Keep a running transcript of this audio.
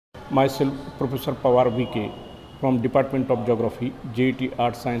Myself, Professor Pawar VK from Department of Geography, J.A.T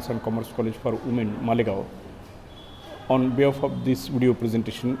Art, Science and Commerce College for Women, Malegaon. On behalf of this video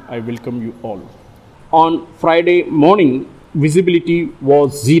presentation, I welcome you all. On Friday morning, visibility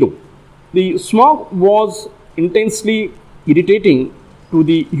was zero. The smog was intensely irritating to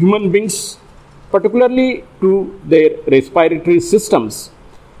the human beings, particularly to their respiratory systems.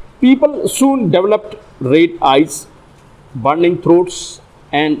 People soon developed red eyes, burning throats,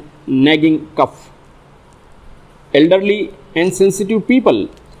 and nagging cough. Elderly and sensitive people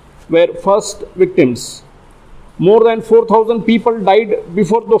were first victims. More than 4,000 people died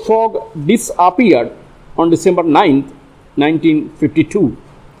before the fog disappeared on December 9, 1952.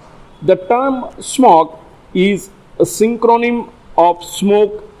 The term smog is a synonym of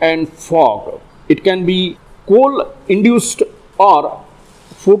smoke and fog. It can be coal-induced or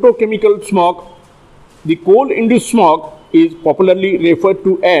photochemical smog. The coal-induced smog is popularly referred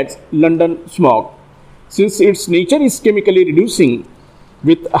to as London smog, since its nature is chemically reducing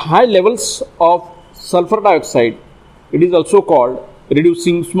with high levels of sulfur dioxide. It is also called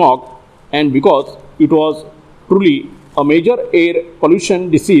reducing smog, and because it was truly a major air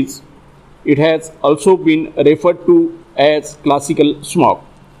pollution disease, it has also been referred to as classical smog.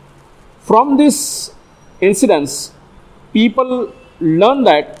 From this incidence, people learn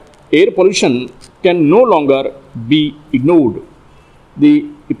that air pollution can no longer be ignored. The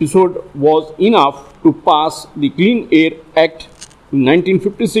episode was enough to pass the Clean Air Act in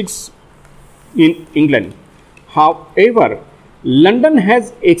 1956 in England. However, London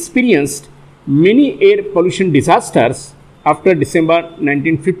has experienced many air pollution disasters after December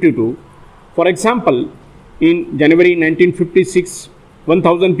 1952. For example, in January 1956,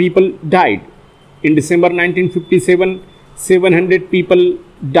 1,000 people died. In December 1957, 700 people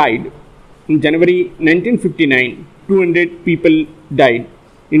died. In January 1959, 200 people died.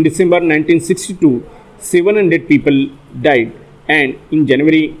 In December 1962, 700 people died. And in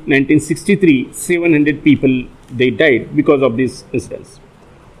January 1963, 700 people died because of this incident.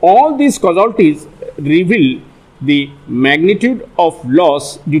 All these casualties reveal the magnitude of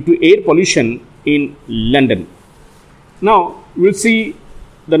loss due to air pollution in London. Now, we'll see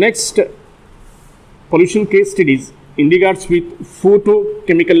the next pollution case studies in regards with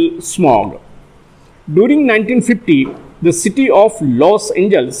photochemical smog. During 1950, the city of Los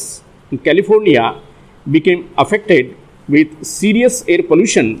Angeles, California, became affected with serious air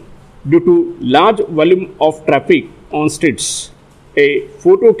pollution due to large volume of traffic on streets. A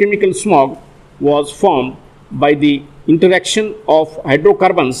photochemical smog was formed by the interaction of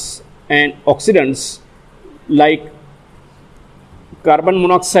hydrocarbons and oxidants like carbon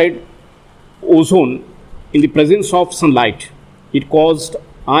monoxide, ozone in the presence of sunlight. It caused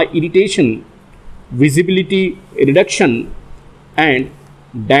eye irritation, visibility reduction, and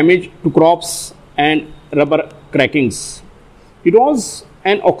damage to crops and rubber crackings. It was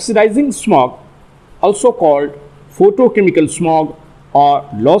an oxidizing smog, also called photochemical smog or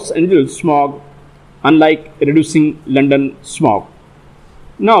Los Angeles smog, unlike reducing London smog.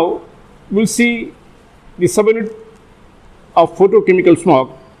 Now, we'll see the subunit of photochemical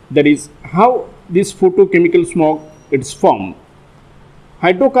smog, that is how this photochemical smog is formed.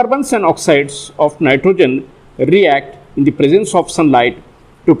 Hydrocarbons and oxides of nitrogen react in the presence of sunlight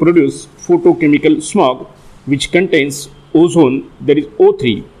to produce photochemical smog, which contains ozone, that is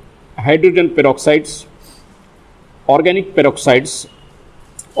O3, hydrogen peroxides, organic peroxides,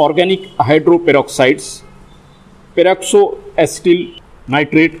 organic hydroperoxides, peroxoacetyl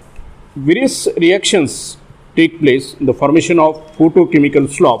nitrate. Various reactions take place in the formation of photochemical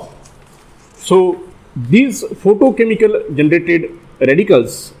slop. So, these photochemical generated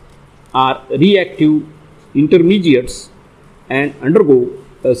radicals are reactive intermediates and undergo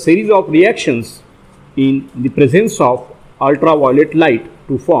a series of reactions in the presence of ultraviolet light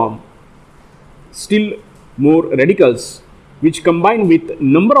to form still more radicals, which combine with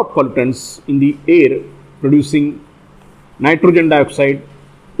number of pollutants in the air, producing nitrogen dioxide,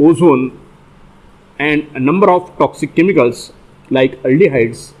 ozone, and a number of toxic chemicals like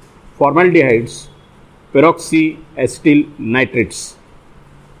aldehydes, formaldehydes, peroxyacetyl nitrates.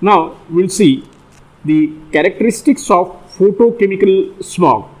 Now, we'll see the characteristics of photochemical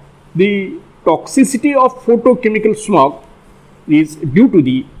smog. The toxicity of photochemical smog is due to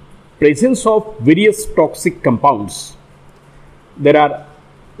the presence of various toxic compounds. There are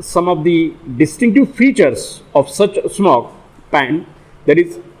some of the distinctive features of such smog. PAN, that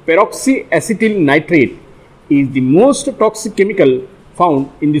is peroxyacetyl nitrate, is the most toxic chemical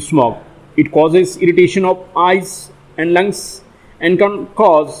found in the smog. It causes irritation of eyes and lungs and can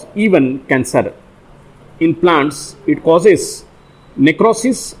cause even cancer. In plants, it causes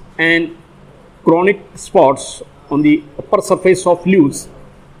necrosis and chronic spots on the upper surface of leaves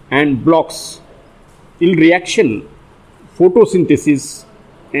and blocks ill reaction photosynthesis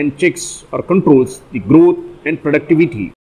and checks or controls the growth and productivity.